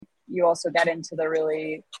you also get into the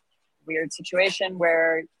really weird situation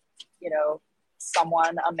where,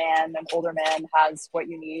 someone, a man, an older man, has what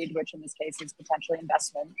you need, which in this case is potentially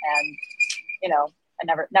investment. And, and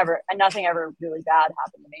nothing ever really bad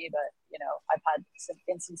happened to me, but, I've had some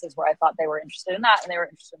instances where I thought they were interested in that and they were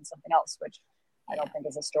interested in something else, which I don't think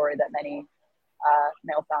is a story that many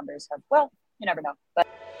male founders have. Well, you never know. But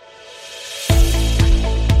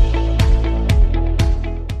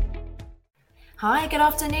Hi, good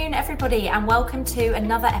afternoon, everybody, and welcome to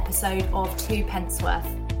another episode of Two Pence Worth.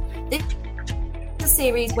 This is a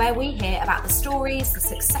series where we hear about the stories, the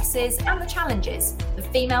successes, and the challenges of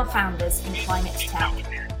female founders in climate tech.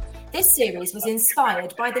 This series was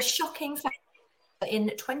inspired by the shocking fact that in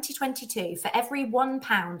 2022, for every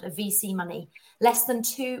 £1 of VC money, less than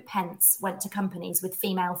 2 pence went to companies with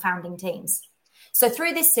female founding teams. So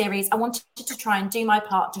through this series, I wanted to try and do my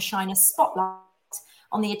part to shine a spotlight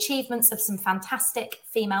on the achievements of some fantastic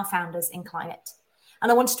female founders in climate.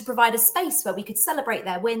 And I wanted to provide a space where we could celebrate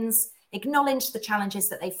their wins, acknowledge the challenges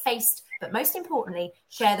that they faced, but most importantly,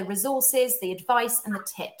 share the resources, the advice, and the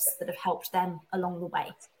tips that have helped them along the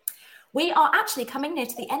way. We are actually coming near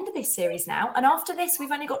to the end of this series now, and after this,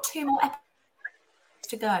 we've only got 2 more episodes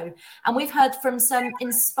to go. And we've heard from some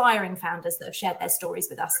inspiring founders that have shared their stories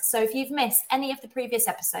with us. So if you've missed any of the previous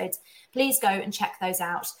episodes, please go and check those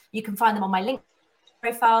out. You can find them on my link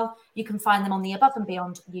profile, you can find them on the Above and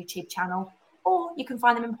Beyond YouTube channel, or you can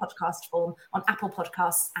find them in podcast form on Apple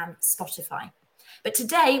Podcasts and Spotify. But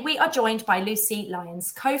today we are joined by Lucy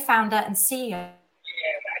Lyons, co-founder and CEO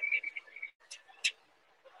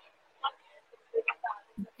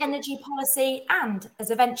of Energy Policy and as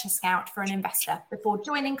a venture scout for an investor before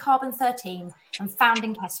joining Carbon 13 and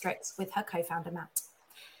founding Kestrix with her co-founder Matt.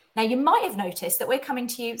 Now, you might have noticed that we're coming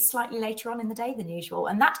to you slightly later on in the day than usual,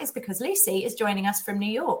 and that is because Lucy is joining us from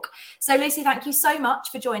New York. So, Lucy, thank you so much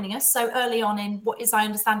for joining us so early on in what is, I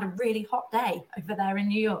understand, a really hot day over there in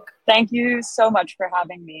New York. Thank you so much for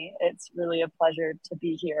having me. It's really a pleasure to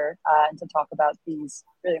be here and to talk about these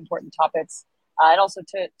really important topics and also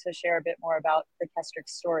to share a bit more about the Kestrix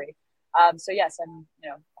story. So, yes,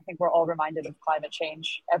 I think we're all reminded of climate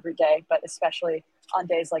change every day, but especially on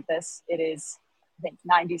days like this, it is, I think,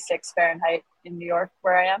 96 Fahrenheit in New York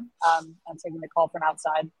where I am. I'm taking the call from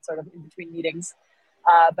outside, sort of in between meetings.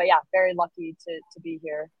 But yeah, very lucky to be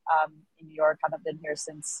here in New York. Haven't been here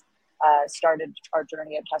since started our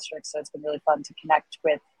journey at Kestrix, so it's been really fun to connect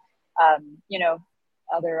with,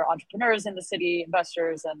 other entrepreneurs in the city,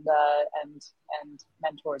 investors, and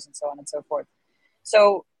mentors, and so on and so forth.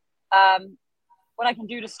 So what I can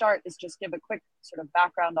do to start is just give a quick sort of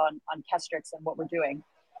background on Kestrix and what we're doing.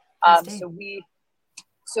 So we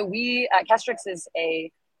Kestrix is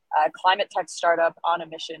a climate tech startup on a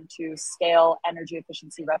mission to scale energy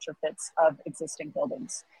efficiency retrofits of existing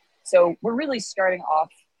buildings. So we're really starting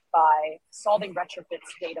off by solving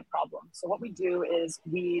retrofits data problem. So what we do is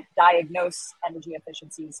we diagnose energy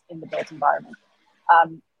efficiencies in the built environment.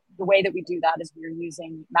 The way that we do that is we're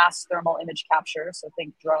using mass thermal image capture, so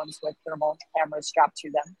think drones with thermal cameras strapped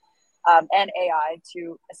to them, and AI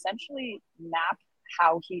to essentially map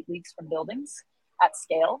how heat leaks from buildings at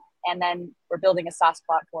scale. And then we're building a SaaS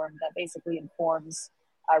platform that basically informs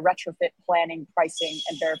retrofit planning, pricing,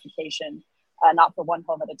 and verification, not for one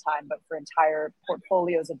home at a time, but for entire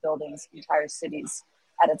portfolios of buildings, entire cities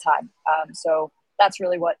at a time. So that's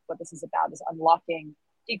really what this is about, is unlocking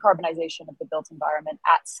decarbonization of the built environment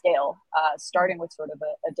at scale, starting with sort of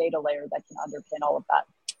a data layer that can underpin all of that.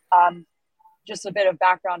 Just a bit of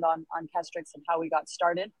background on Kestrix and how we got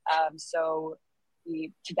started. So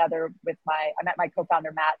we, together with I met my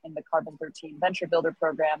co-founder Matt in the Carbon 13 Venture Builder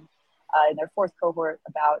program in their 4th cohort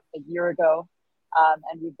about a year ago.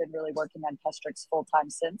 And we've been really working on Kestrix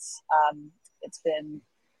full-time since. It's been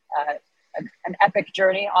an epic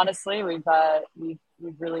journey, honestly.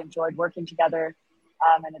 We've really enjoyed working together.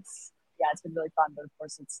 And it's been really fun, but of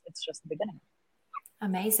course it's just the beginning.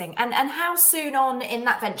 Amazing. And how soon on in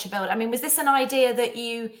that venture build? I mean, was this an idea that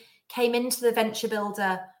you came into the venture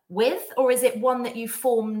builder with, or is it one that you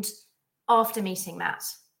formed after meeting Matt?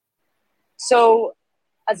 So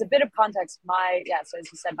as a bit of context, so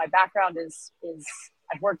as you said, my background is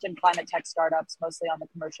I've worked in climate tech startups, mostly on the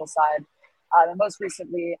commercial side. And most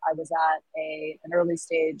recently, I was at an early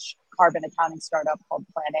stage carbon accounting startup called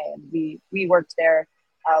Plan A. And we worked there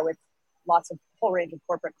with lots of whole range of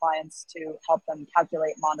corporate clients to help them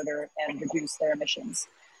calculate, monitor, and reduce their emissions.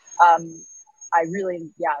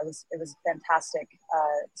 It was a fantastic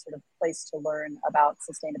sort of place to learn about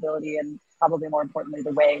sustainability and probably more importantly,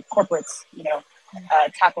 the way corporates,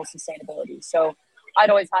 tackle sustainability. So I'd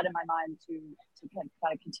always had in my mind to to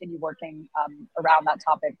kind of continue working around that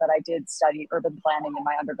topic. But I did study urban planning in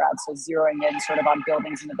my undergrad, so zeroing in sort of on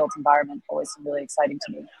buildings and the built environment always seemed really exciting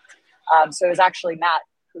to me. So it was actually Matt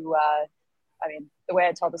who, the way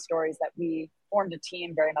I tell the story is that we formed a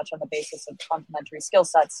team very much on the basis of complementary skill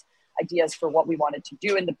sets, ideas for what we wanted to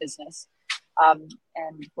do in the business. And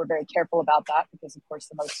we're very careful about that because, of course,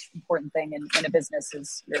 the most important thing in a business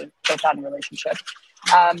is your co-founding relationship.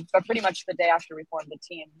 But pretty much the day after we formed the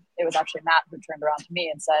team, it was actually Matt who turned around to me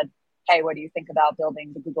and said, hey, what do you think about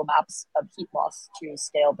building the Google Maps of heat loss to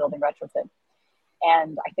scale building retrofit?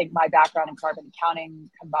 And I think my background in carbon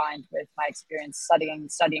accounting combined with my experience studying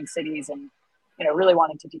cities and, really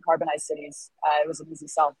wanting to decarbonize cities, it was an easy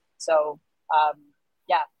sell. So,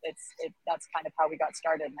 that's kind of how we got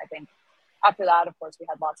started. And I think after that, of course, we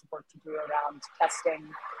had lots of work to do around testing.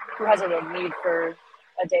 Who has a real need for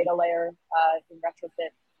a data layer in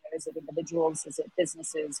retrofit? Is it individuals? Is it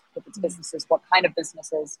businesses? If it's businesses, what kind of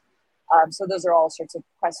businesses? So those are all sorts of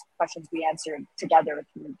questions we answered together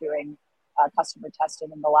through doing customer testing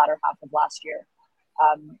in the latter half of last year.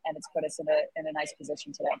 And it's put us in a nice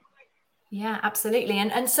position today. Yeah, absolutely.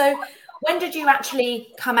 And so when did you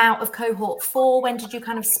actually come out of cohort 4? When did you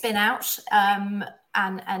kind of spin out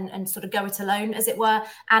and sort of go it alone, as it were?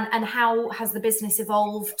 And how has the business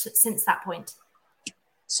evolved since that point?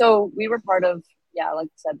 So we were part of, like I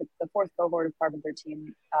said, the fourth cohort of Carbon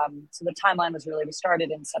 13. So the timeline was we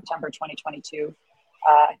started in September 2022.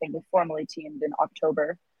 I think we formally teamed in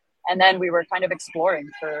October. And then we were kind of exploring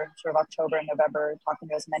for sort of October and November, talking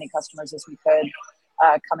to as many customers as we could,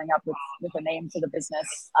 coming up with a name for the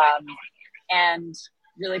business. And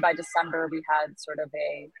really by December, we had sort of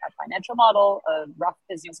a financial model, a rough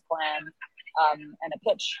business plan, and a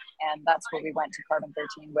pitch. And that's what we went to Carbon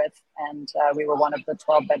 13 with. And we were one of the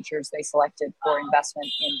 12 ventures they selected for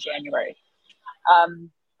investment in January.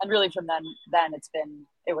 And really from then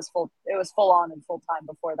it was full on and full time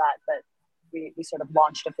before that, but we sort of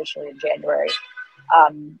launched officially in January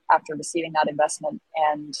after receiving that investment.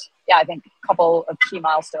 And I think a couple of key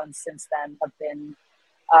milestones since then have been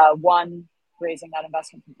one, raising that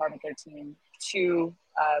investment from Carbon 13. Two,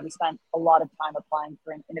 we spent a lot of time applying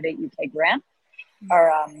for an Innovate UK grant.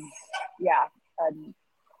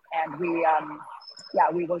 And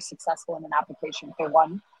we were successful in an application for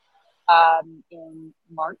one in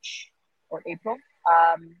March or April.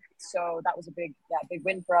 So that was a big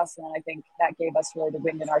win for us. And then I think that gave us really the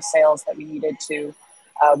wind in our sails that we needed to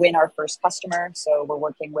win our first customer. So we're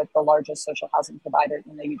working with the largest social housing provider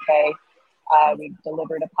in the UK. We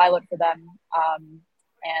delivered a pilot for them. I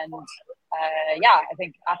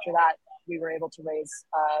think after that, we were able to raise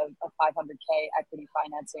a 500K equity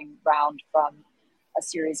financing round from a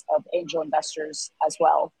series of angel investors as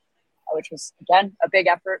well, which was, again, a big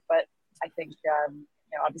effort, but I think,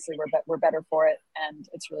 obviously we're better for it. And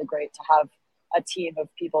it's really great to have a team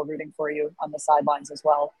of people rooting for you on the sidelines as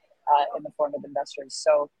well, in the form of investors.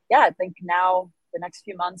 So I think now the next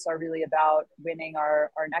few months are really about winning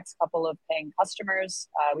our next couple of paying customers.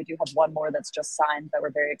 We do have one more that's just signed that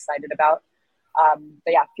we're very excited about. A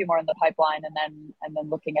few more in the pipeline, and then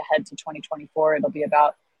looking ahead to 2024, it'll be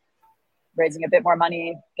about raising a bit more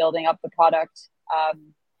money, building up the product.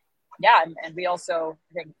 And we also,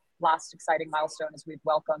 I think, last exciting milestone is we've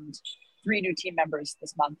welcomed 3 new team members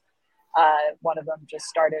this month. One of them just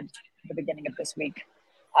started at the beginning of this week.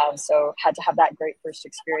 So had to have that great first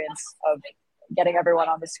experience of getting everyone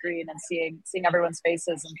on the screen and seeing everyone's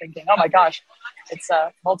faces and thinking, oh my gosh, it's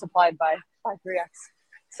multiplied by 3x.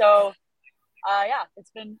 So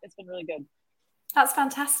it's been really good. That's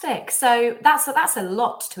fantastic. So that's a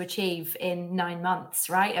lot to achieve in 9 months,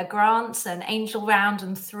 right? A grant, an angel round,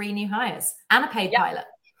 and 3 new hires, and a paid pilot.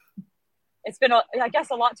 It's been, a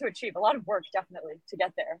lot to achieve, a lot of work, definitely, to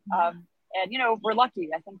get there. And, we're lucky.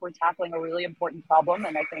 I think we're tackling a really important problem,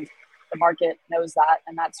 and I think the market knows that,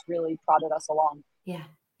 and that's really prodded us along.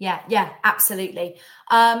 Yeah, absolutely.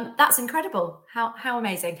 That's incredible. How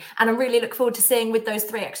amazing. And I really look forward to seeing with those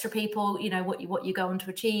 3 extra people, what you go on to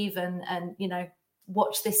achieve and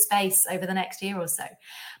watch this space over the next year or so.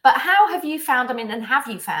 But how have you found, have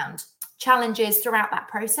you found challenges throughout that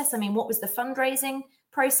process? What was the fundraising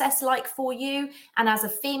process like for you? And as a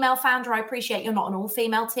female founder, I appreciate you're not an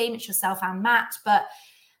all-female team, it's yourself and Matt, but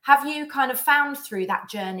have you kind of found through that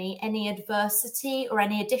journey any adversity or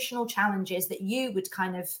any additional challenges that you would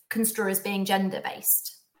kind of construe as being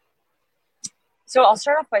gender-based? So I'll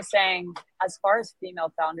start off by saying, as far as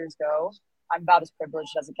female founders go, I'm about as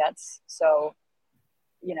privileged as it gets. So,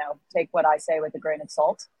 take what I say with a grain of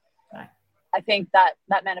salt. Right. I think that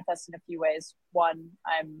manifests in a few ways. One,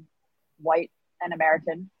 I'm white and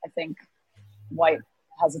American. I think white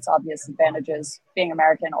has its obvious advantages. Being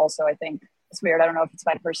American also, I think it's weird. I don't know if it's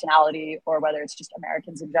my personality or whether it's just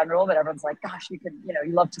Americans in general, but everyone's like, gosh, you can,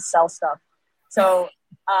 you love to sell stuff. So,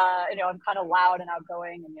 I'm kind of loud and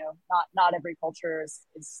outgoing, and, not every culture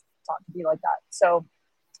is taught to be like that. So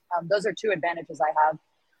those are two advantages I have.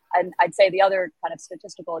 And I'd say the other kind of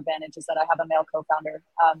statistical advantage is that I have a male co-founder.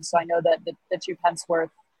 So I know that the 2 pence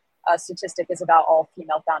worth statistic is about all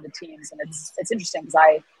female founded teams. And it's interesting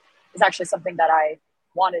because it's actually something that I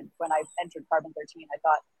wanted when I entered Carbon 13. I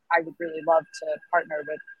thought I would really love to partner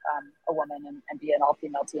with a woman and be an all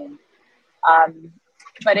female team.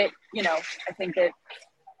 But I think at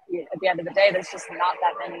the end of the day, there's just not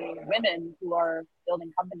that many women who are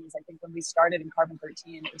building companies. I think when we started in Carbon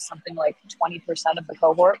 13, it was something like 20% of the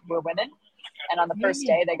cohort were women. And on the first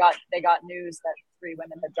day, they got news that 3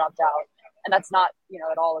 women had dropped out. And that's not,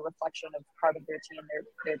 at all a reflection of Carbon 13.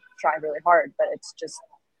 They're trying really hard, but it's just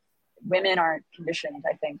women aren't conditioned,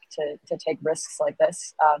 I think, to take risks like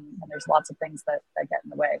this. And there's lots of things that get in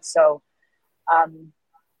the way. So I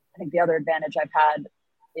think the other advantage I've had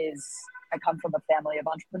is I come from a family of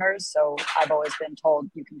entrepreneurs. So I've always been told,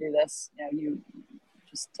 you can do this, you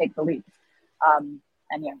just take the leap. And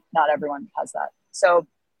not everyone has that. So,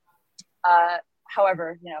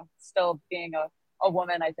 however, still being a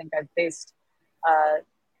woman, I think I've faced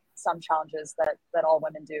some challenges that all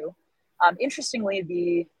women do. Interestingly,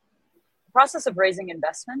 the process of raising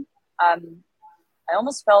investment, I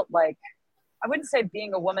almost felt like, I wouldn't say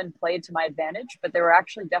being a woman played to my advantage, but there were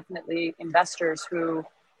actually definitely investors who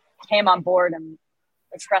came on board and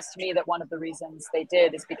expressed to me that one of the reasons they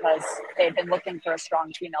did is because they had been looking for a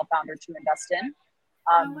strong female founder to invest in.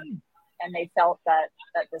 And they felt that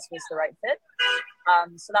this was the right fit.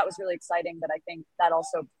 So that was really exciting, but I think that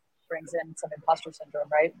also brings in some imposter syndrome,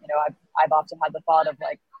 right? I've often had the thought of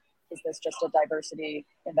like, is this just a diversity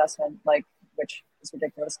investment, which is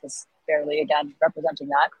ridiculous because barely, again, representing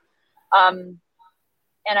that. And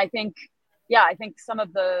I think some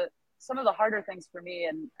of the harder things for me,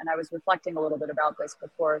 and I was reflecting a little bit about this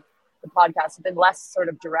before the podcast, have been less sort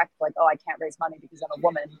of direct, like, oh, I can't raise money because I'm a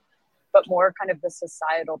woman, but more kind of the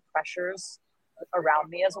societal pressures around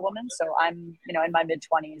me as a woman. So I'm, in my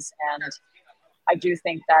mid-20s, and I do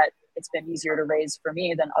think that it's been easier to raise for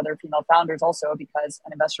me than other female founders also, because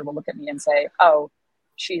an investor will look at me and say, oh,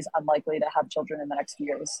 she's unlikely to have children in the next few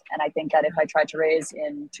years. And I think that if I tried to raise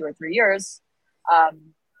in 2 or 3 years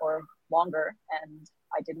or longer, and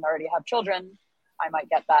I didn't already have children, I might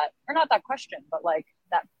get that, or not that question, but like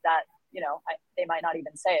that they might not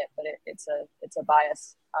even say it, but it's a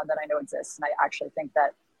bias that I know exists. And I actually think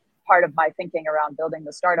that part of my thinking around building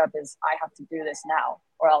the startup is I have to do this now,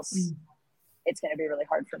 or else it's going to be really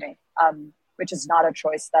hard for me, which is not a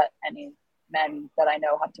choice that any men that I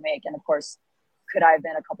know have to make. And of course, could I have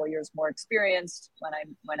been a couple of years more experienced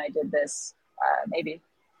when I did this? Maybe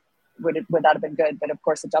would that have been good? But of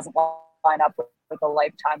course, it doesn't line up with the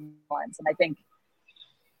lifetime lines. And I think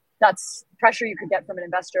that's pressure you could get from an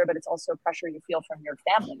investor, but it's also pressure you feel from your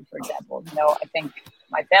family, for example. I think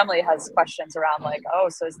my family has questions around like, oh,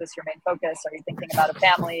 so is this your main focus? Are you thinking about a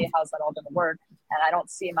family? How's that all going to work? And I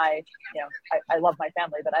don't see I love my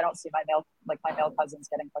family, but I don't see my male cousins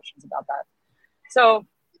getting questions about that. So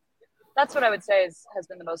that's what I would say has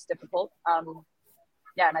been the most difficult. And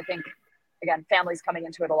I think, again, families coming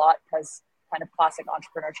into it a lot, because kind of classic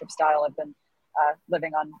entrepreneurship style. I've been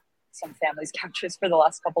living on some families' couches for the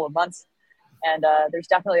last couple of months. And there's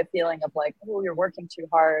definitely a feeling of like, oh, you're working too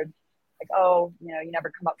hard. Like, oh, you never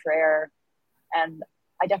come up for air. And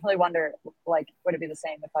I definitely wonder, like, would it be the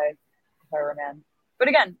same if I were a man? But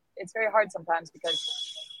again, it's very hard sometimes because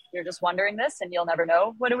you're just wondering this and you'll never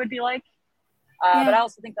know what it would be like. But I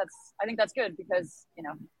also think that's good because,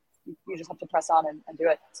 you just have to press on and do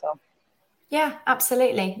it. So. Yeah,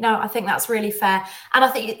 absolutely. No, I think that's really fair. And I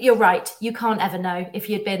think you're right. You can't ever know if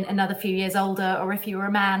you'd been another few years older or if you were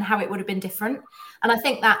a man, how it would have been different. And I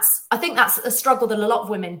think that's a struggle that a lot of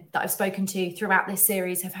women that I've spoken to throughout this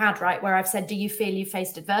series have had, right? Where I've said, do you feel you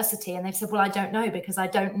faced adversity? And they've said, well, I don't know, because I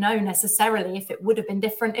don't know necessarily if it would have been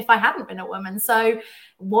different if I hadn't been a woman. So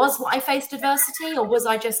was what I faced adversity, or was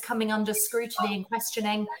I just coming under scrutiny and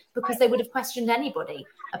questioning because they would have questioned anybody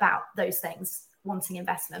about those things, wanting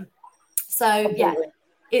investment? So yeah,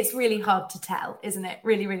 it's really hard to tell, isn't it?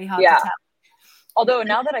 Really, really hard to tell. Although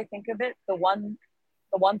now that I think of it, the one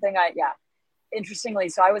thing interestingly,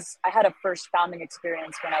 so I had a first founding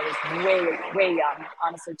experience when I was way young,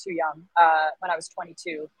 honestly too young, when I was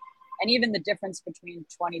 22. And even the difference between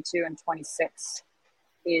 22 and 26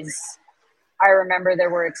 is, I remember there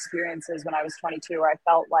were experiences when I was 22 where I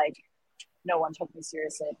felt like no one took me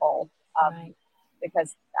seriously at all. Right.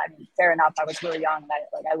 because I mean, fair enough, I was really young.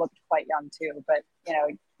 I looked quite young too, but you know,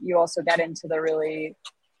 you also get into the really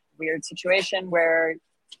weird situation where,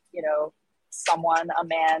 you know, a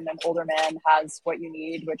man, an older man has what you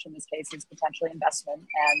need, which in this case is potentially investment.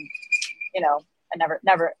 And, you know, and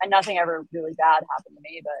nothing ever really bad happened to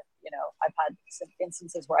me, but, you know, I've had some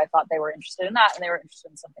instances where I thought they were interested in that and they were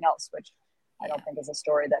interested in something else, which I don't think is a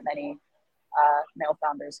story that many male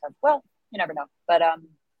founders have. Well, you never know. But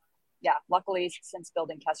yeah, luckily since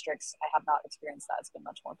building Kestrix, I have not experienced that. It's been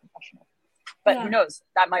much more professional. But who knows?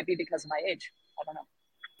 That might be because of my age. I don't know.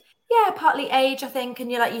 Yeah, partly age, I think, and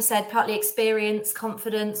like you said, partly experience,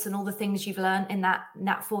 confidence, and all the things you've learned in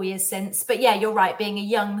that 4 years since. But yeah, you're right. Being a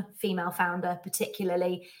young female founder,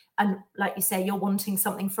 particularly, and like you say, you're wanting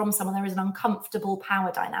something from someone. There is an uncomfortable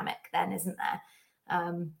power dynamic, then, isn't there?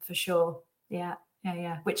 For sure. Yeah.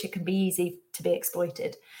 Which it can be easy to be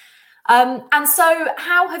exploited. And so,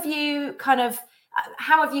 how have you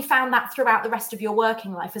found that throughout the rest of your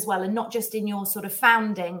working life as well, and not just in your sort of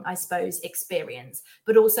founding, I suppose, experience,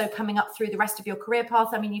 but also coming up through the rest of your career path?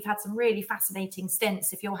 I mean, you've had some really fascinating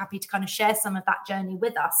stints. If you're happy to kind of share some of that journey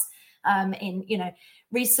with us, in, you know,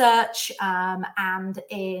 research and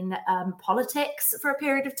in politics for a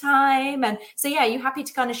period of time. And so, yeah, you happy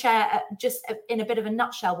to kind of share just in a bit of a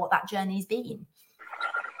nutshell what that journey's been?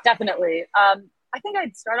 Definitely. I think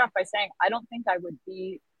I'd start off by saying I don't think I would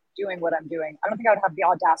be doing what I'm doing. I don't think I would have the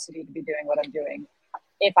audacity to be doing what I'm doing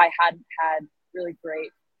if I hadn't had really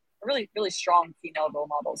great, really strong female role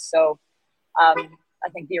models. So I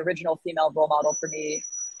think the original female role model for me,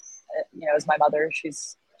 you know, is my mother. She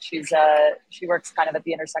works kind of at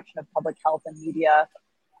the intersection of public health and media,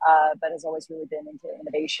 but has always really been into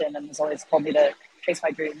innovation and has always told me to chase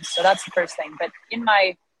my dreams. So that's the first thing. But in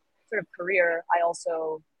my sort of career, I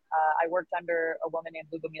also I worked under a woman named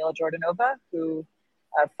Lubomila Jordanova, who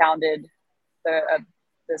founded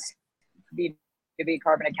this B2B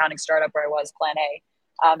carbon accounting startup where I was, Plan A.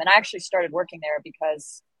 And I actually started working there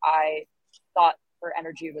because I thought her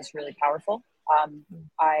energy was really powerful.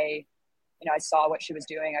 I saw what she was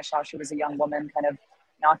doing. I saw she was a young woman kind of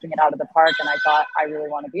knocking it out of the park. And I thought, I really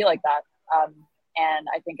want to be like that. And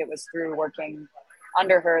I think it was through working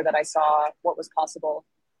under her that I saw what was possible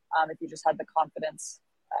if you just had the confidence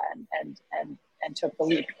and took the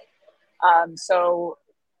leap. So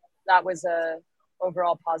that was a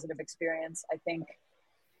overall positive experience. I think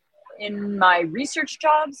in my research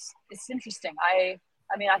jobs, it's interesting. I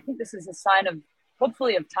mean, I think this is a sign of,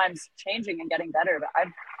 hopefully, of times changing and getting better, but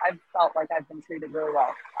I've felt like I've been treated really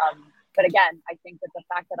well. But again, I think that the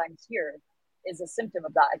fact that I'm here is a symptom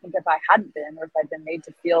of that. I think if I hadn't been, or if I'd been made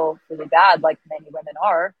to feel really bad, like many women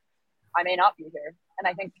are, I may not be here. And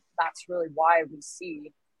I think that's really why we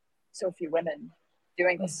see so few women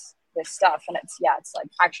doing this stuff. And it's like,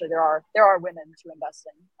 actually there are women to invest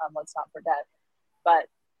in, let's not forget, but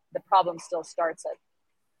the problem still starts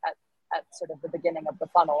at sort of the beginning of the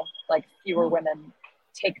funnel. Like, fewer women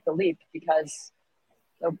take the leap because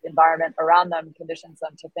the environment around them conditions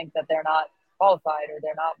them to think that they're not qualified, or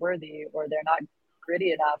they're not worthy, or they're not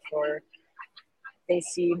gritty enough, or they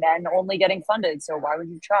see men only getting funded, so why would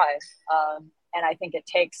you try? And I think it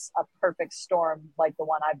takes a perfect storm like the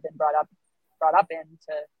one I've been brought up in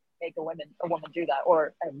to make a woman do that,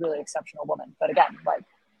 or a really exceptional woman. But again, like,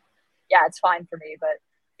 yeah, it's fine for me, but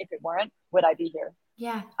if it weren't, would I be here?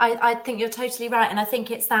 Yeah, I think you're totally right. And I think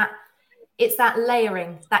it's that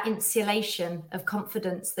layering, that insulation of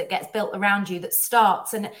confidence that gets built around you that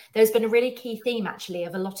starts. And there's been a really key theme, actually,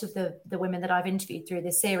 of a lot of the women that I've interviewed through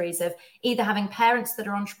this series, of either having parents that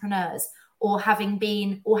are entrepreneurs, or having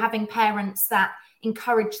parents that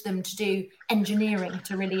encourage them to do engineering at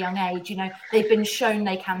a really young age. You know, they've been shown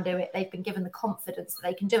they can do it. They've been given the confidence that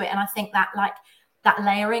they can do it. And I think that, like, that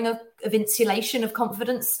layering of insulation of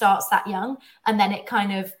confidence starts that young, and then it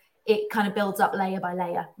kind of builds up layer by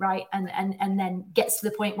layer, right? And then gets to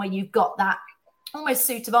the point where you've got that almost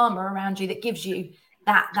suit of armor around you that gives you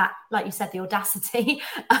that, like you said, the audacity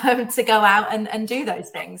to go out and do those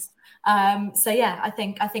things. So yeah, I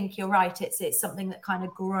think you're right. It's something that kind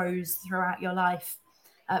of grows throughout your life,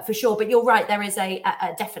 for sure. But you're right. There is a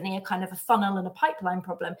definitely a kind of a funnel and a pipeline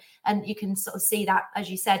problem, and you can sort of see that, as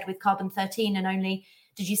you said, with Carbon 13, and only,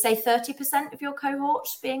 did you say 30% of your cohort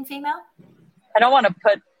being female? I don't want to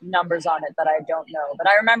put numbers on it that I don't know, but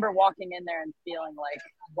I remember walking in there and feeling like,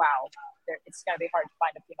 wow, it's going to be hard to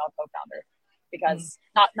find a female co-founder, because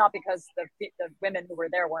not because the women who were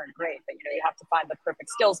there weren't great, but you have to find the perfect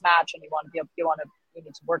skills match, and you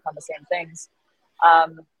need to work on the same things.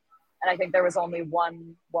 And I think there was only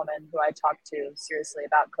one woman who I talked to seriously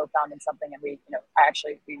about co-founding something, and we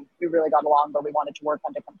really got along, but we wanted to work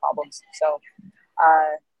on different problems. So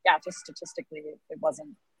just statistically, it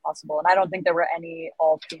wasn't possible. And I don't think there were any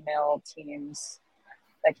all-female teams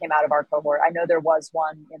that came out of our cohort. I know there was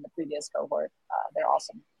one in the previous cohort. They're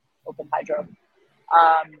awesome, Open Hydro.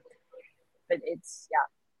 But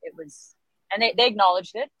it was, and they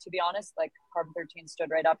acknowledged it, to be honest. Like Carbon 13 stood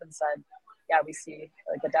right up and said, yeah, we see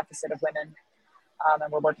like a deficit of women,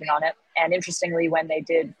 and we're working on it. And interestingly, when they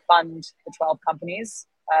did fund the 12 companies,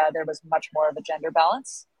 there was much more of a gender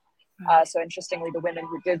balance. So interestingly, the women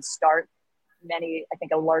who did start, I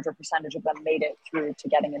think a larger percentage of them made it through to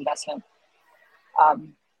getting investment,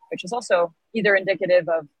 which is also either indicative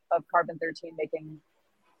of Carbon 13 making,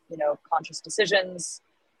 conscious decisions,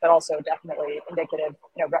 but also definitely indicative,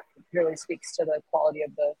 really speaks to the quality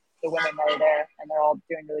of the women that are there, and they're all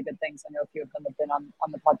doing really good things. I know a few of them have been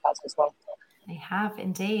on the podcast as well. They have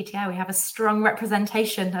indeed. Yeah, we have a strong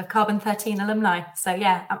representation of Carbon 13 alumni. So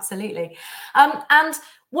yeah, absolutely. And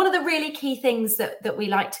one of the really key things that we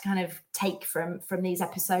like to kind of take from these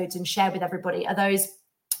episodes and share with everybody are those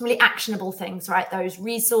really actionable things, right? Those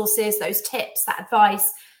resources, those tips, that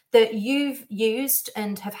advice that you've used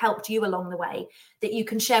and have helped you along the way, that you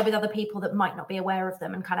can share with other people that might not be aware of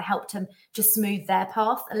them and kind of help them just smooth their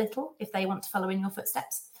path a little if they want to follow in your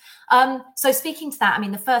footsteps. So speaking to that, I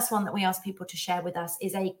mean, the first one that we ask people to share with us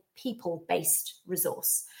is a people-based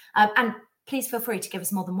resource. And please feel free to give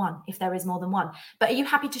us more than one if there is more than one. But are you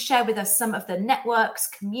happy to share with us some of the networks,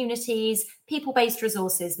 communities, people-based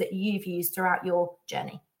resources that you've used throughout your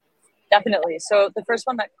journey? Definitely. So the first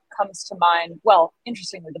one that comes to mind, well,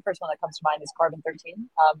 interestingly, the first one that comes to mind is Carbon 13.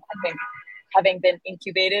 I think having been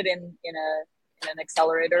incubated in an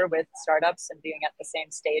accelerator with startups and being at the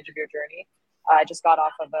same stage of your journey, I just got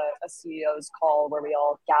off of a CEO's call where we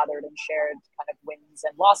all gathered and shared kind of wins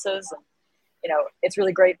and losses. And, it's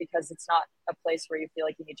really great because it's not a place where you feel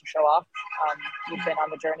like you need to show off. You've been on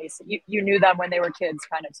the journey. So you knew them when they were kids,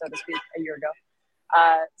 kind of, so to speak, a year ago.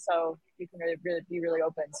 So you can really be really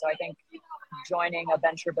open. So I think joining a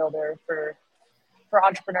venture builder for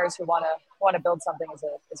entrepreneurs who want to build something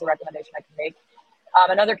is a recommendation I can make.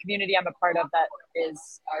 Another community I'm a part of that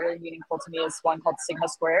is really meaningful to me is one called Sigma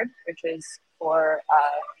Squared, which is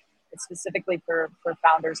it's specifically for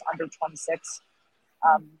founders under 26.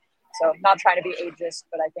 So not trying to be ageist,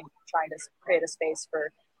 but I think trying to create a space for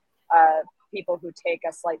people who take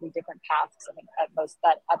a slightly different path. I think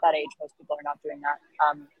at that age, most people are not doing that.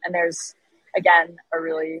 And there's, again, a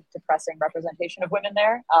really depressing representation of women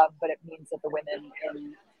there, but it means that the women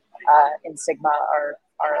in Sigma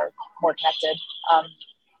are more connected.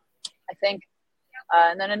 I think,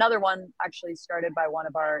 and then another one actually started by one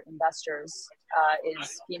of our investors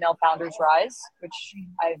is Female Founders Rise, which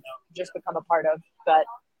I've just become a part of. But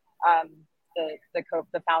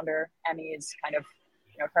the founder, Emmy, is kind of,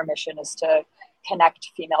 her mission is to connect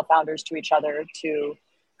female founders to each other to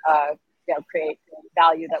create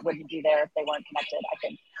value that wouldn't be there if they weren't connected. I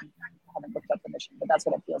think I haven't looked up the mission, but that's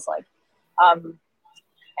what it feels like.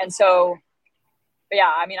 And so, but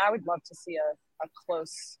yeah, I mean, I would love to see a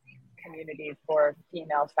close community for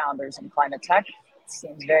female founders in climate tech. It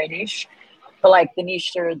seems very niche, but like the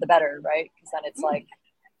nicher, the better, right? Because then it's like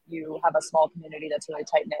you have a small community that's really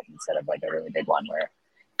tight knit instead of like a really big one where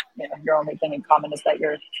your only thing in common is that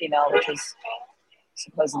you're female, which is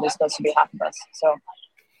supposedly supposed to be half of us. So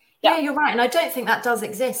yeah, you're right. And I don't think that does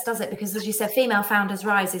exist, does it? Because as you said, Female Founders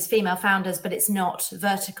Rise is female founders, but it's not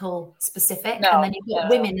vertical specific. No, and then you've got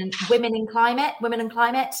women in climate.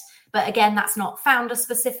 But again, that's not founder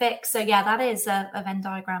specific. So yeah, that is a Venn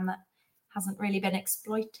diagram that hasn't really been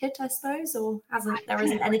exploited, I suppose, or there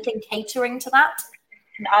isn't anything catering to that.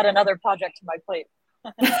 And add another project to my plate.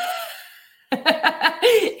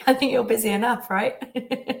 I think you're busy enough, right?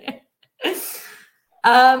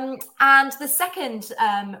 And the second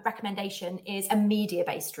recommendation is a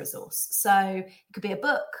media-based resource. So it could be a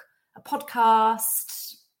book, a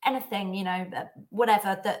podcast, anything,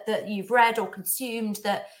 whatever that you've read or consumed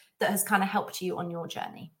that has kind of helped you on your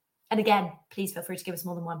journey. And again, please feel free to give us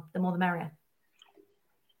more than one. The more the merrier.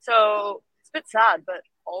 So it's a bit sad, but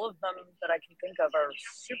all of them that I can think of are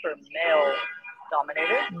super male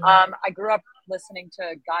dominated. I grew up listening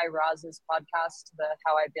to Guy Raz's podcast, the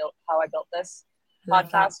How I Built This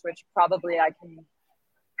podcast, which probably I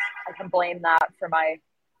can blame that for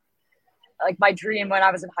my dream when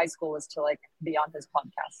I was in high school was to like be on his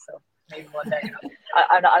podcast. So maybe one day.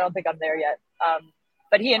 I don't think I'm there yet.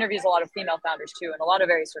 But he interviews a lot of female founders too, and a lot of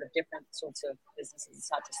very sort of different sorts of businesses.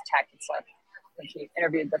 It's not just tech. It's like when he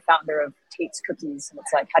interviewed the founder of Tate's Cookies, and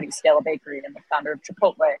it's like, how do you scale a bakery? And the founder of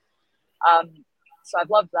Chipotle. So I've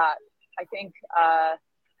loved that. I think,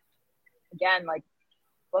 again, like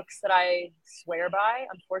books that I swear by,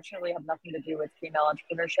 unfortunately, have nothing to do with female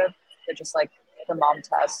entrepreneurship. They're just like The Mom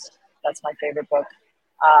Test. That's my favorite book.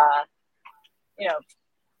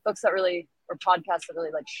 Books that really, or podcasts that really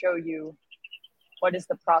like show you what is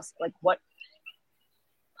the process, like what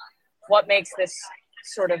makes this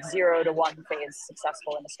sort of 0 to 1 phase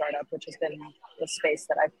successful in a startup, which has been the space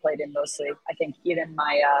that I've played in mostly. I think even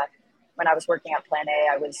when I was working at Plan A,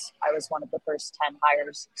 I was one of the first 10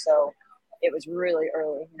 hires. So it was really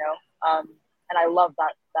early, and I love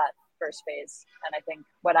that first phase. And I think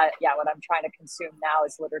what I'm trying to consume now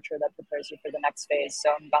is literature that prepares you for the next phase.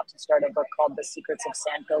 So I'm about to start a book called The Secrets of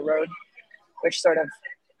Sandhill Road, which sort of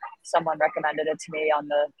someone recommended it to me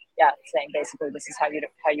saying basically this is how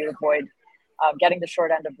you avoid getting the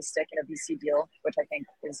short end of the stick in a VC deal, which I think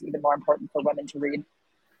is even more important for women to read.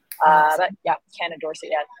 Can't endorse it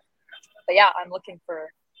yet. But I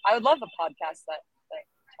would love a podcast that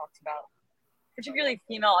talks about particularly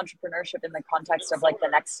female entrepreneurship in the context of like the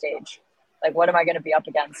next stage. Like, what am I going to be up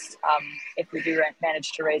against if we do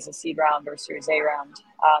manage to raise a seed round or Series A round?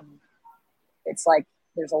 It's like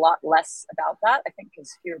there's a lot less about that, I think,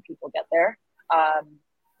 because fewer people get there,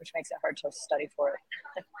 which makes it hard to study for it.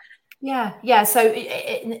 Yeah. So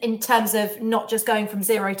in terms of not just going from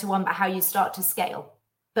 0 to 1, but how you start to scale,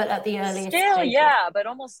 but at the earliest stage. But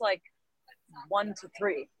almost like 1 to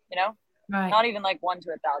 3, Right. Not even like 1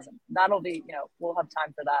 to 1,000. That'll be, we'll have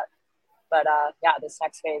time for that. But this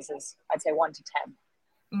next phase is, I'd say 1 to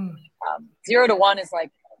 10. 0 to 1 is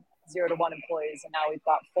like 0 to 1 employees, and now we've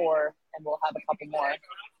got 4, and we'll have a couple more.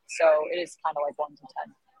 So it is kind of like 1 to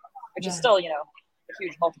 10, which is still, a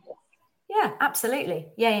huge multiple. Yeah,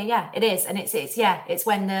 absolutely. Yeah. It is. And it's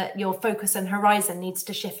when your focus and horizon needs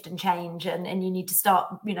to shift and change, and you need to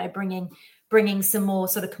start, bringing some more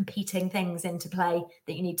sort of competing things into play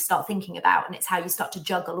that you need to start thinking about. And it's how you start to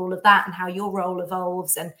juggle all of that and how your role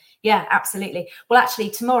evolves. And yeah, absolutely. Well, actually,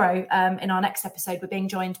 tomorrow in our next episode, we're being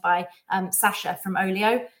joined by Sasha from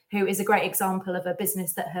Olio, who is a great example of a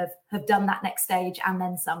business that have done that next stage and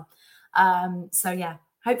then some.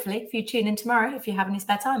 Hopefully, if you tune in tomorrow, if you have any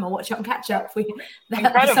spare time, or watch it on catch up,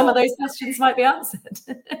 some of those questions might be answered.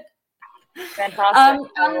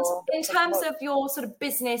 Fantastic. And in terms of your sort of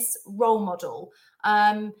business role model,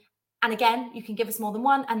 and again, you can give us more than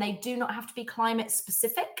one, and they do not have to be climate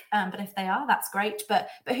specific, but if they are, that's great. But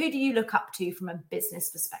who do you look up to from a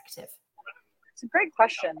business perspective? It's a great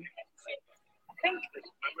question. I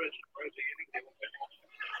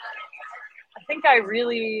think I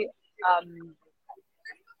really.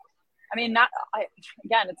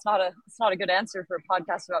 It's not a good answer for a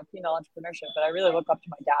podcast about female entrepreneurship, but I really look up to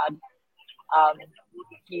my dad.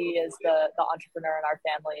 He is the entrepreneur in our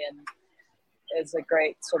family and is a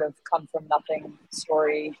great sort of come from nothing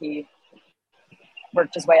story. He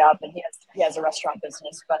worked his way up, and he has a restaurant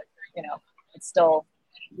business, but it's still,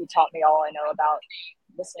 he taught me all I know about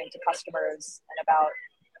listening to customers and about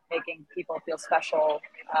making people feel special,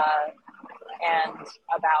 and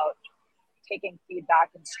about taking feedback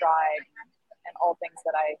in stride, and all things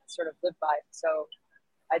that I sort of live by. So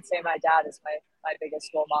I'd say my dad is my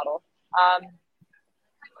biggest role model.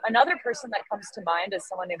 Another person that comes to mind is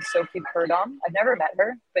someone named Sophie Purdom. I've never met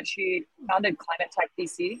her, but she founded Climate Tech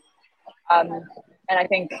DC. And I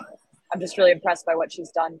think I'm just really impressed by what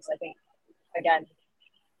she's done, because I think, again,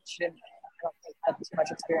 I don't think have too much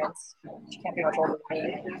experience. She can't be much older than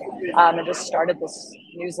me. And just started this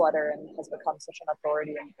newsletter and has become such an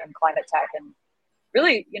authority in climate tech, and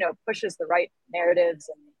really, pushes the right narratives.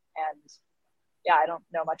 And I don't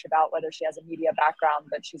know much about whether she has a media background,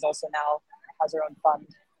 but she's also now has her own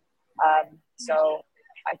fund. So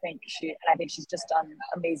I think she's just done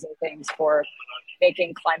amazing things for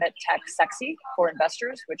making climate tech sexy for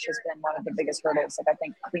investors, which has been one of the biggest hurdles. Like, I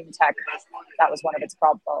think clean tech, that was one of its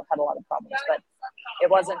problems, had a lot of problems, but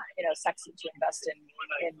it wasn't, sexy to invest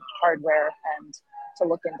in hardware and to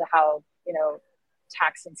look into how,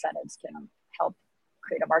 tax incentives can help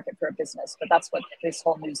create a market for a business. But that's what this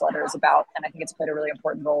whole newsletter is about. And I think it's played a really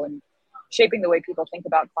important role in shaping the way people think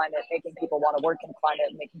about climate, making people want to work in climate,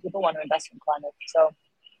 and making people want to invest in climate. So,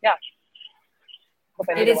 yeah.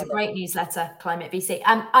 It is a great newsletter, Climate VC.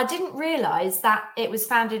 I didn't realize that it was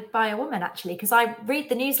founded by a woman, actually, because I read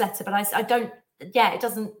the newsletter, but I don't, it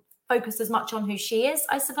doesn't focus as much on who she is,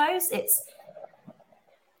 I suppose. I'm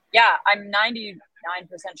 99%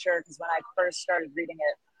 sure, because when I first started reading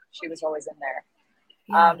it, she was always in there.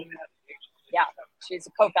 She's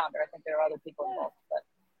a co-founder. I think there are other people involved, but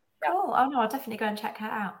Cool. Oh no, I'll definitely go and check her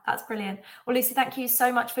out. That's brilliant. Well, Lucy, thank you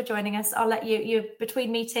so much for joining us. I'll let you're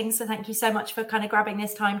between meetings, so thank you so much for kind of grabbing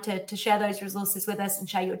this time to share those resources with us and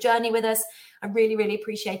share your journey with us. I really, really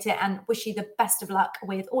appreciate it and wish you the best of luck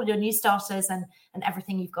with all your new starters and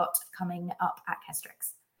everything you've got coming up at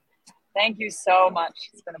Kestrix. Thank you so much.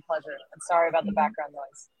 It's been a pleasure. I'm sorry about the background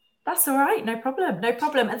noise. That's all right. No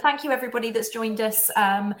problem. And thank you everybody that's joined us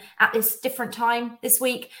at this different time this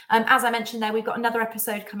week. As I mentioned there, we've got another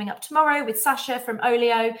episode coming up tomorrow with Sasha from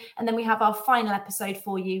Olio. And then we have our final episode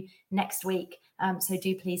for you next week. So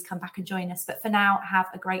do please come back and join us. But for now, have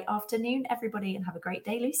a great afternoon, everybody, and have a great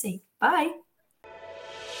day, Lucy. Bye.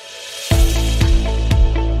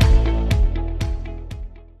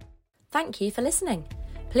 Thank you for listening.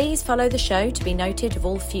 Please follow the show to be noted of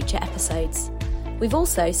all future episodes. We've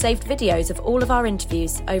also saved videos of all of our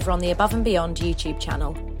interviews over on the Above and Beyond YouTube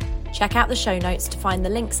channel. Check out the show notes to find the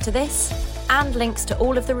links to this and links to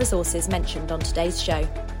all of the resources mentioned on today's show.